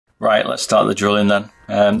Right, let's start the drilling then.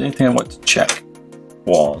 The only thing I want to check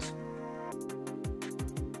was,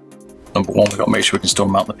 number one, we've got to make sure we can still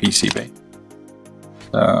mount the PCB.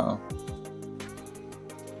 So,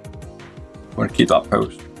 we want to keep that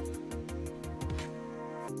post.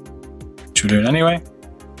 Which we're doing anyway.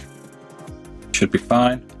 Should be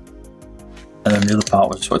fine. And then the other part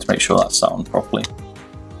was just want to make sure that's sat on properly.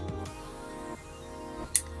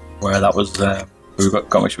 Where that was, we've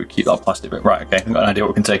got to make sure we keep that plastic bit. Right, okay, we've got an idea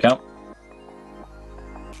what we can take out.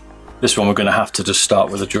 This one we're going to have to just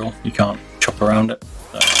start with a drill. You can't chop around it.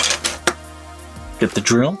 So, get the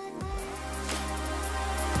drill.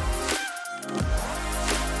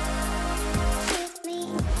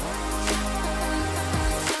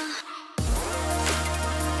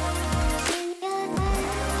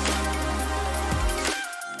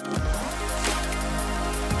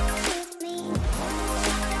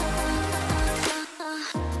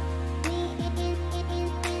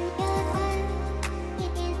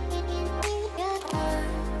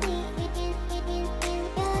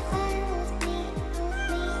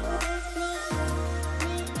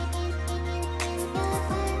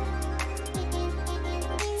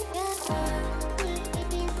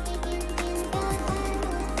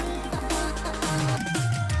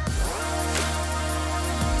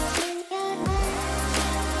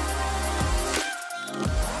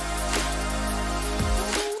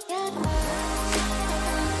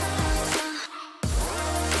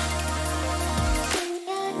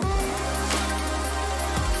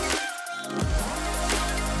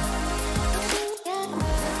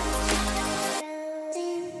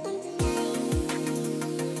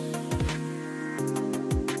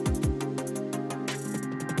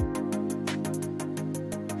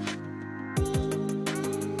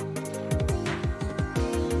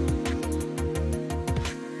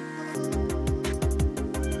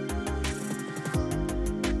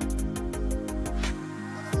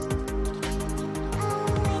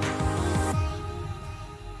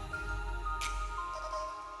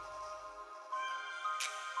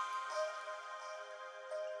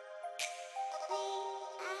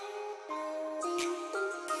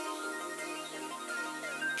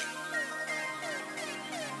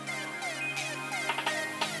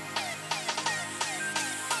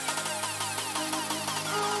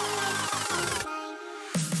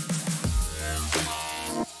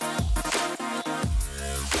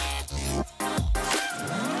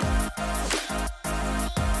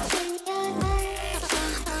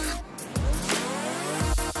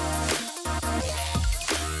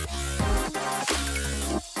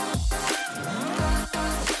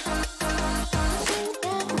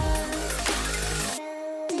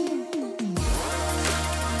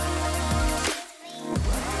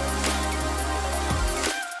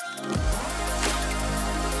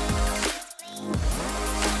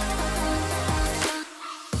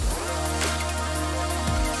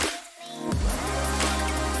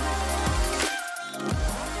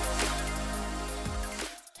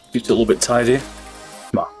 Keeps it a little bit tidy.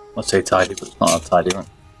 Well, I'd say tidy, but it's not that tidy, right?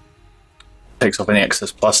 Takes off any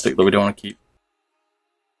excess plastic that we don't want to keep.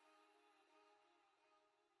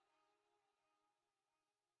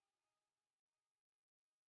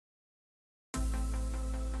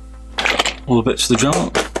 All the bits of the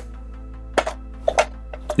drill.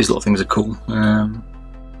 These little things are cool.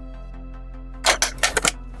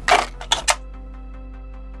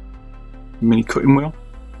 Mini cutting wheel.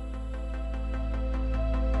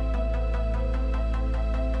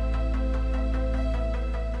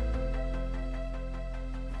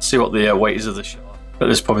 See what the weight is of the shot, but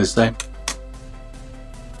this is probably the same.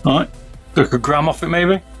 Alright, took a gram off it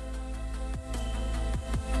maybe.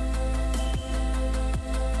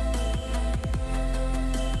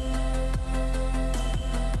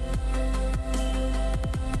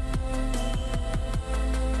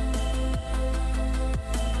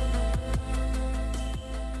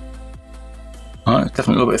 Alright, it's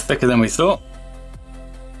definitely a little bit thicker than we thought.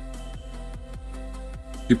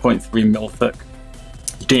 2.3 mil thick.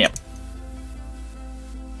 Damn.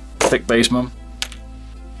 Thick base, man.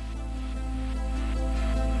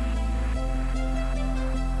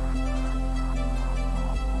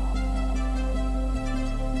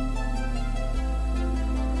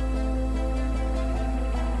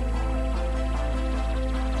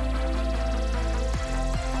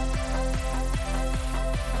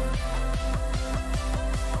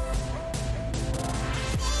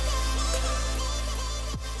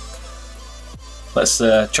 Let's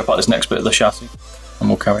chop out this next bit of the chassis and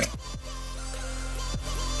we'll carry on.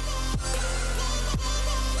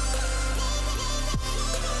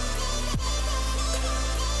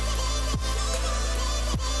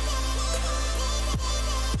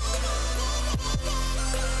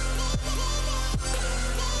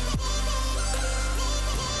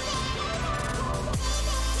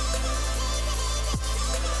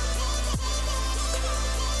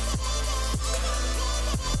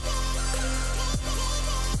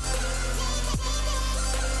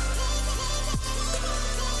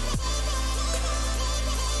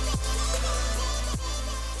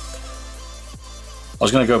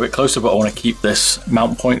 was going to go a bit closer, but I want to keep this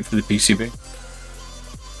mount point for the PCB.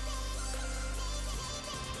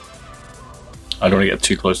 I don't want to get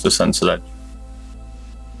too close to the sensor edge.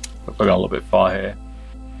 I've gone a little bit far here.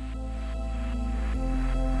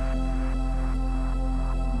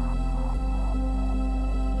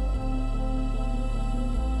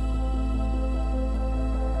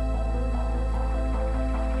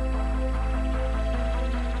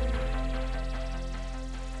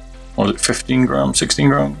 What was it, 15 grams, 16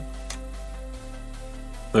 grams?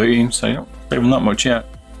 13, so you don't save them that much yet.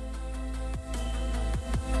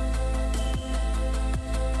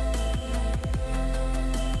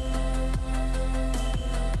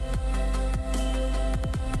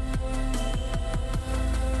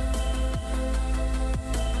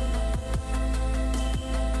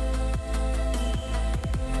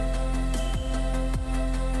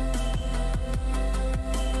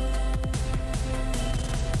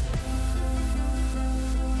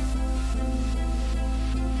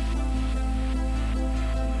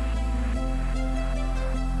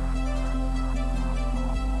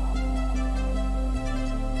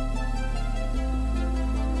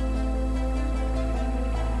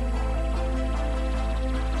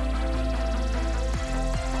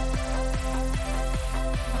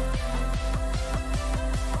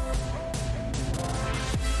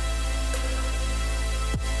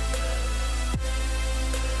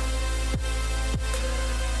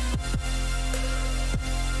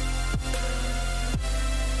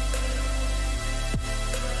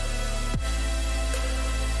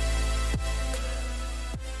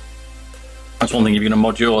 That's one thing, if you're going to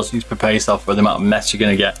mod yours, you need to prepare yourself for the amount of mess you're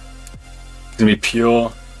going to get. It's going to be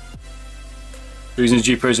pure. Using the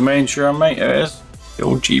G Pro as a main, sure mate, there it is. The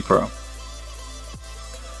old G Pro.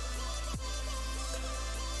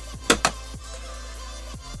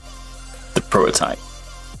 The prototype.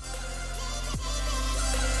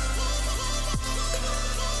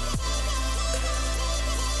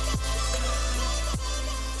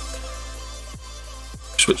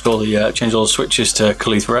 Switched all the, changed all the switches to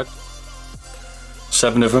Khalif Red.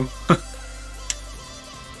 7 of them.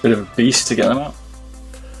 Bit of a beast to get them out.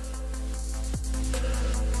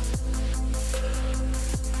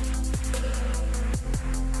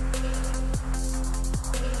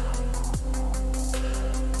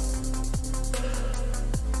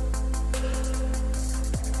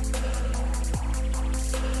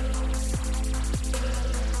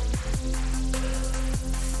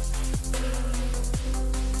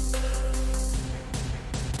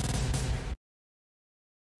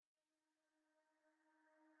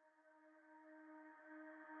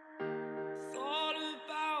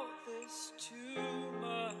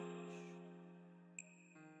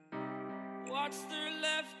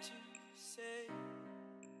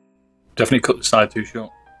 Definitely cut the side too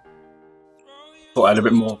short. Thought I had a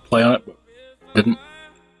bit more play on it, but didn't.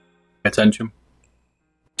 Pay attention.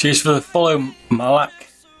 Cheers for the follow, Malak.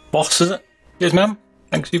 Boss, is it? Cheers, ma'am.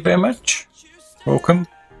 Thanks you very much. Welcome.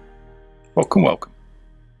 Welcome, welcome.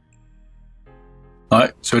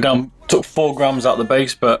 Alright, so we're down, took 4 grams out of the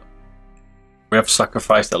base, but we have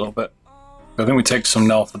sacrificed it a little bit. I think we take some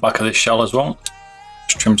now off the back of this shell as well.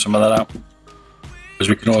 Just trim some of that out. Because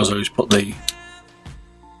we can always put the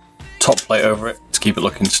top plate over it to keep it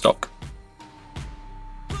looking stock.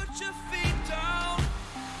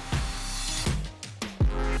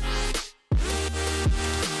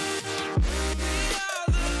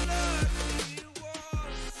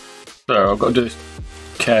 So I've got to do this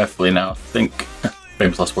carefully now, I think.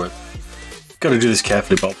 Famous last word. Got to do this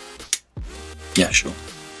carefully, Bob. Yeah, sure.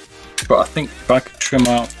 But I think if I could trim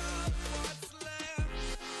out,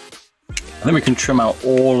 I think we can trim out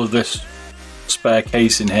all of this spare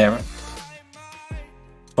case in here.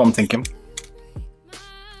 That's what I'm thinking.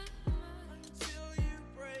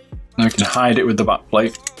 And we can hide it with the back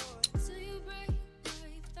plate.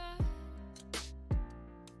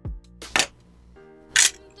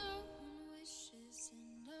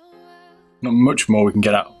 Not much more we can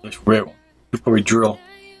get out of this rear one. We'll probably drill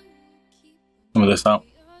some of this out.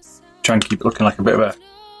 Try and keep it looking like a bit of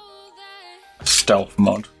a stealth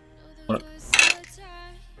mod.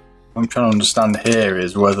 What I'm trying to understand here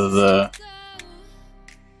is whether the...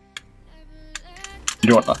 You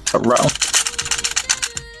don't want that to rattle.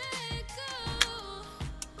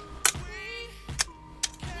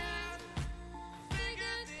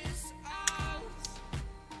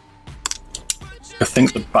 I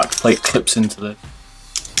think the back plate clips into this.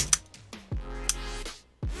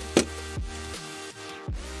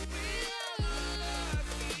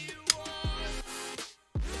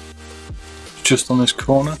 Just on this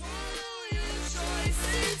corner.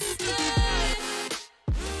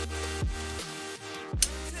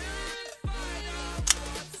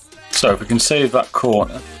 So if we can save that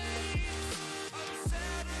corner,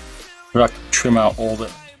 we have to trim out all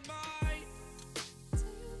this.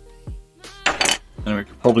 And we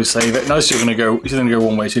could probably save it. Now this is going to go. It's going to go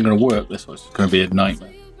one way. So it's going to work this way. It's going to be a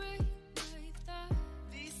nightmare.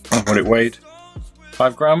 What it weighed?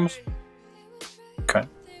 5 grams. Okay.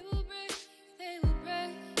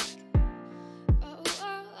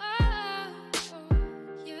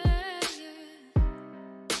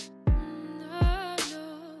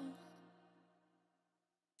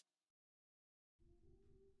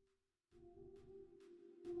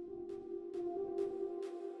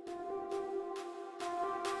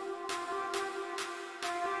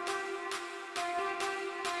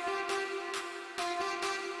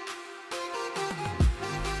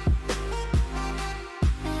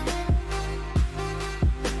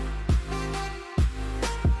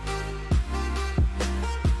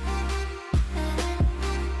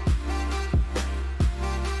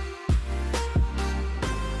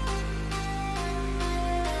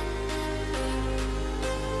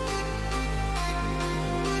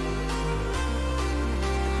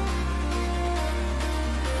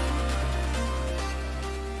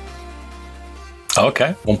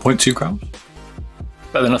 Okay, 1.2 grams.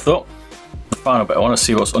 Better than I thought. Final bit, I want to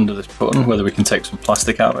see what's under this button, whether we can take some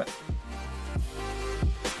plastic out of it.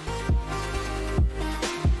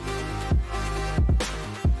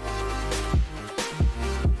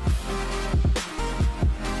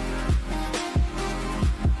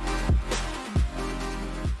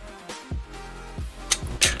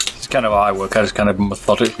 This is kind of how I work. I just kind of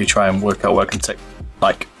methodically try and work out where I can take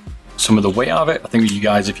like some of the weight out of it. I think you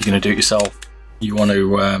guys, if you're going to do it yourself, you want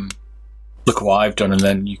to look at what I've done, and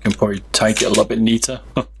then you can probably take it a little bit neater.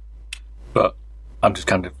 But I'm just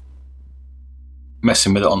kind of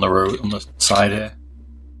messing with it on the road, on the side here.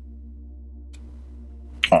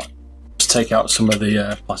 Right. Let's take out some of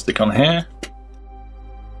the plastic on here.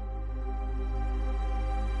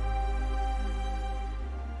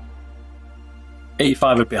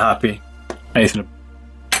 $85 would be happy. Anything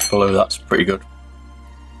below that's pretty good.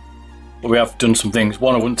 But we have done some things.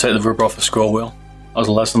 One, I wouldn't take the rubber off the scroll wheel. That was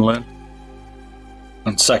a lesson learned.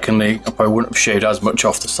 And secondly, I probably wouldn't have shaved as much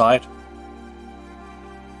off the side.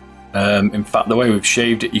 In fact, the way we've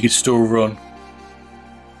shaved it, you could still run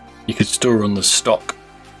the stock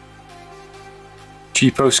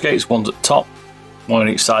cheapo skates. One's at the top, one on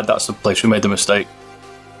each side. That's the place we made the mistake.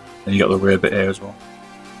 And you got the rear bit here as well.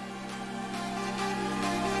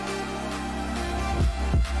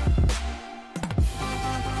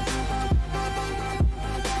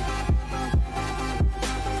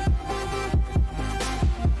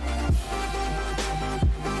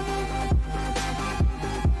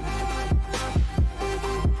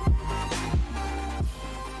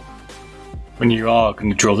 When you are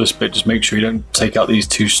going to drill this bit, just make sure you don't take out these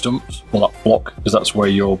two stumps, or that block, because that's where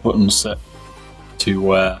your buttons sit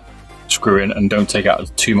to screw in, and don't take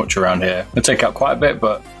out too much around here. And take out quite a bit,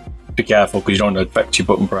 but be careful because you don't want to affect your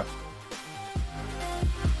button press.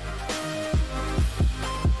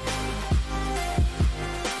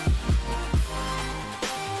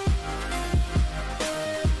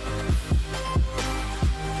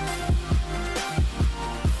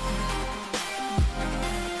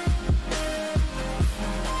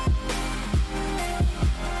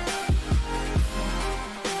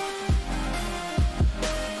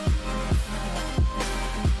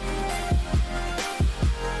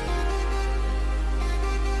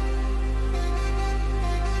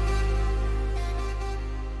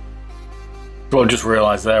 What I just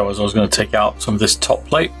realised there was I was going to take out some of this top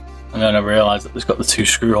plate, and then I realised that it's got the two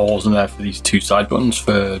screw holes in there for these two side buttons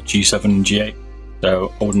for G7 and G8,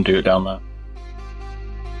 so I wouldn't do it down there.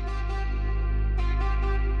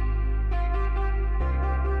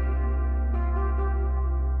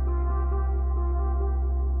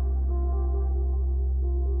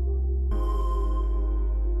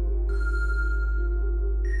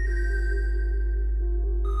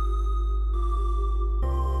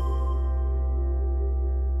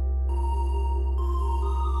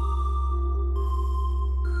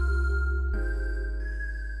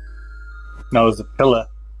 Now there's a pillar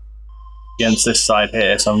against this side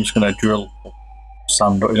here, so I'm just going to drill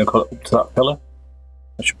sand up to that pillar.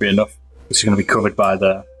 That should be enough. This is going to be covered by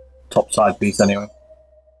the top side piece anyway,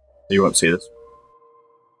 so you won't see this.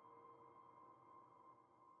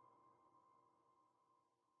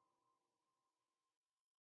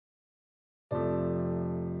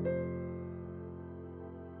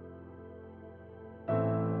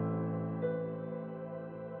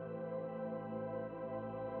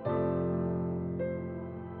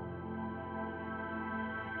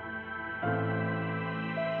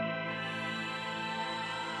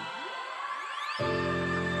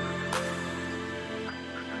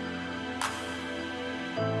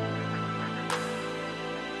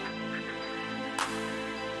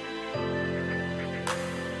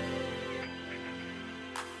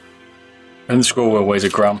 And the scroll wheel weighs a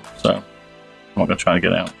gram, so I'm not going to try and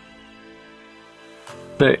get it out.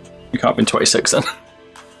 But you can't have been 26 then.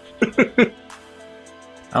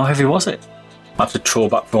 How heavy was it? I have to troll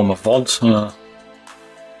back for all my VODs. I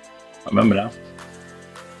remember now.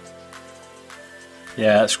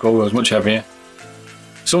 Yeah, that scroll wheel is much heavier.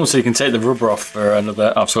 Someone said you can take the rubber off for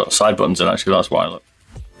another. I've got side buttons in actually, that's why. Look.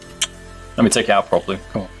 Let me take it out properly.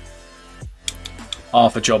 Come on.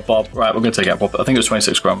 Half a job, Bob. Right, we're going to take it out, Bob. I think it was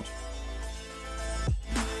 26 grams.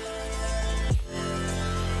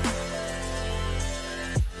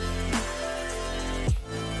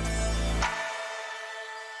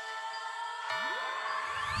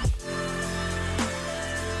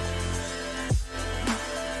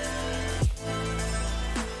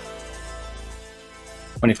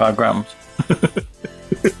 $25 grams.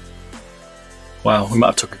 Wow, we might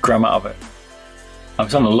have took a gram out of it. I'm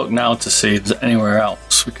trying to look now to see if there's anywhere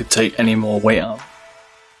else we could take any more weight out.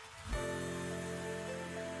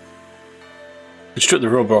 We stripped the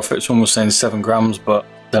rubber off it, someone was saying 7 grams, but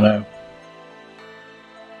I don't know.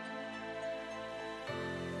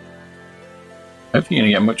 I don't think you're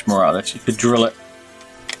going to get much more out of this. You could drill it.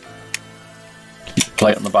 Keep the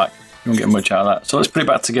plate on the back. You won't get much out of that. So let's put it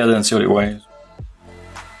back together and see what it weighs.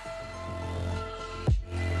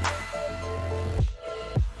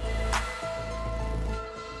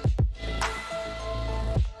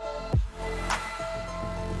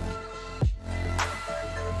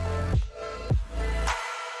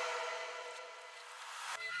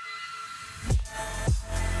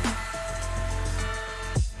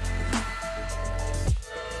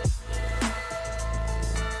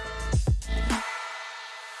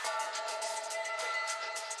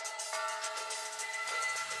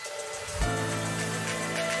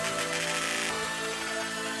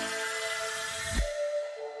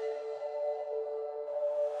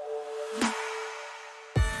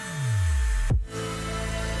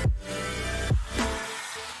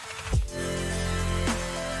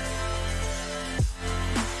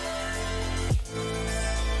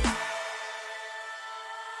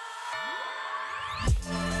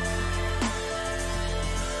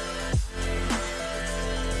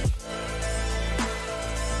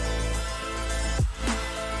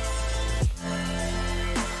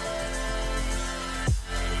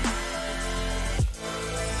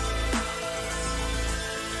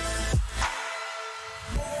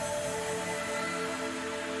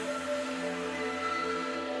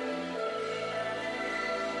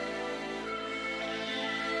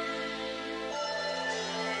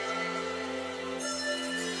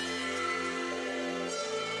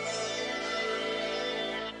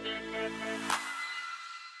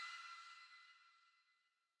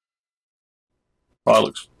 Right,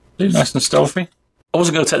 looks nice and stealthy. I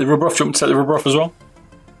wasn't going to take the rubber off. Do you want me to take the rubber off as well?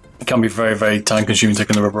 It can be very, very time consuming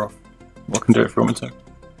taking the rubber off. I can do it if you want me to.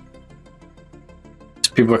 There's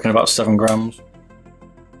people reckon about 7 grams.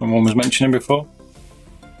 Someone was mentioning before.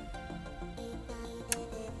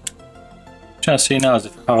 Trying to see now is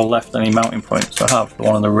if I have left any mounting points. I have the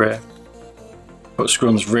one on the rear. Put a screw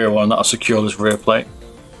on this rear one, that'll secure this rear plate.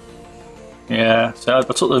 Yeah, so I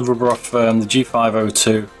took the rubber off the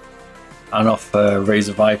G402 and off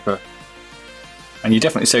Razor Viper, and you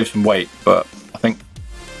definitely save some weight, but I think,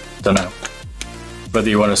 don't know whether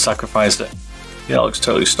you want to sacrifice it. Yeah, it looks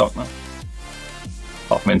totally stock now,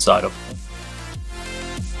 apart from inside of it.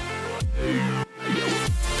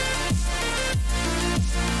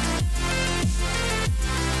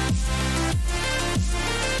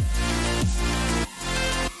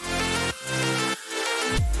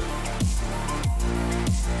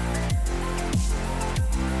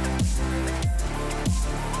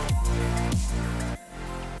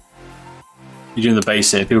 You're doing the base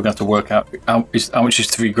here, people are going to have to work out how much is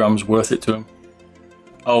 3 grams worth it to them.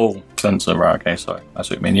 Oh, sensor, right, okay, sorry. That's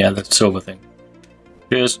what you mean, yeah, the silver thing.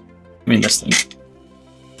 Cheers. I mean this thing.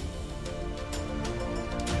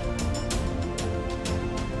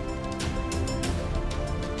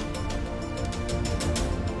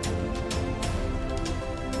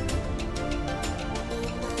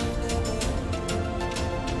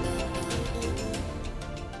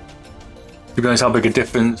 To be honest, how big a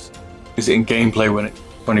difference is it in gameplay when it's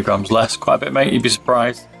 20 grams less? Quite a bit, mate, you'd be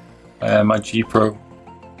surprised. My G Pro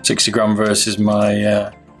 60 gram versus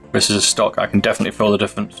my versus a stock, I can definitely feel the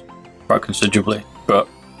difference quite considerably, but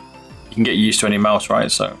you can get used to any mouse,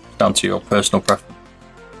 right? So it's down to your personal preference.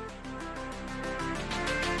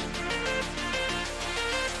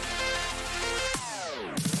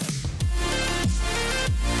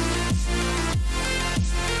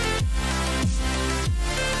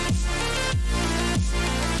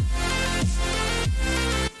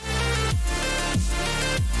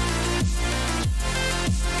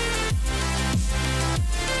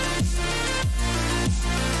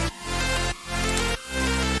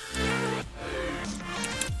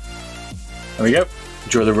 There we go.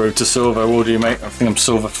 Enjoy the road to silver. What do you, mate? I think I'm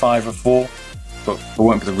silver 5 or 4, but I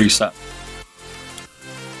won't get the reset.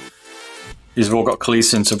 These have all got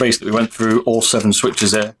Khaliths in, so basically we went through all 7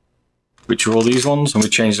 switches here, which are all these ones, and we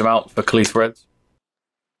changed them out for Khalith threads.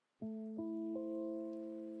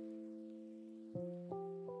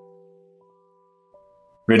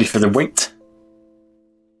 Ready for the weight?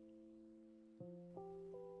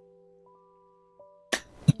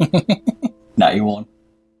 91.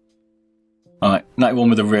 Alright, 91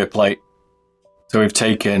 with the rear plate. So we've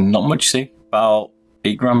taken, not much, see? About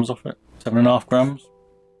 8 grams off it. 7.5 grams.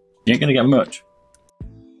 You ain't gonna get much.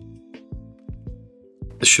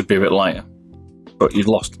 This should be a bit lighter. But you've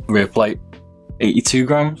lost the rear plate. 82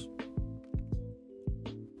 grams.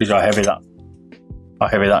 Because how heavy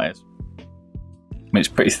that is. I mean, it's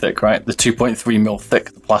pretty thick, right? The 2.3mm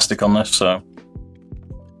thick, the plastic on this, so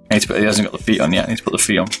I need to put, it hasn't got the feet on yet. I need to put the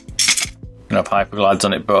feet on. I'm gonna have hyperglides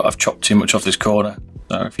on it, but I've chopped too much off this corner.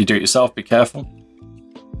 So if you do it yourself, be careful.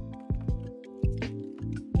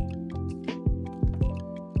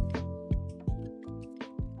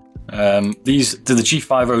 The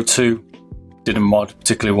G402 didn't mod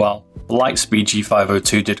particularly well. The Lightspeed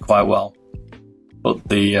G402 did quite well, but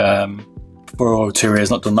the 402 here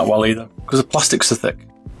has not done that well either because the plastic's so thick.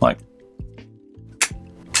 Like,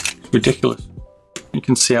 it's ridiculous. You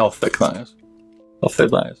can see how thick that is. How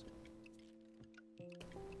thick that is.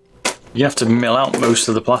 You have to mill out most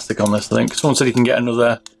of the plastic on this, I think. Someone said you can get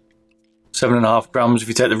another 7.5 grams if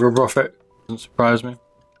you take the rubber off it. Doesn't surprise me.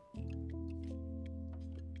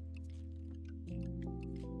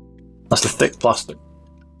 That's the thick plastic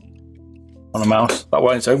on a mouse. That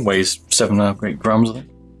one its own weighs 7.5, 8 grams, I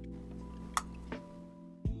think.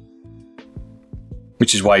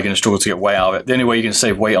 Which is why you're going to struggle to get weight out of it. The only way you're going to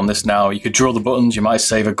save weight on this now, you could drill the buttons, you might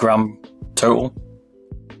save 1 gram total.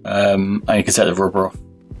 And you can take the rubber off.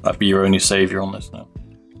 That'd be your only saviour on this now.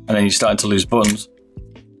 And then you're starting to lose buttons.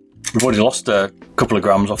 We've already lost a couple of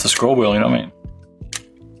grams off the scroll wheel, you know what I mean?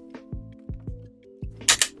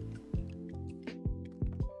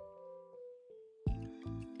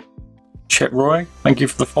 Chet Roy, thank you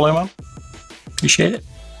for the follow, man. Appreciate it.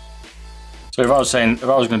 So if I was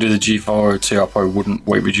going to do the G402, I probably wouldn't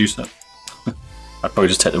weight reduce it. I'd probably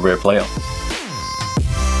just take the rear plate off.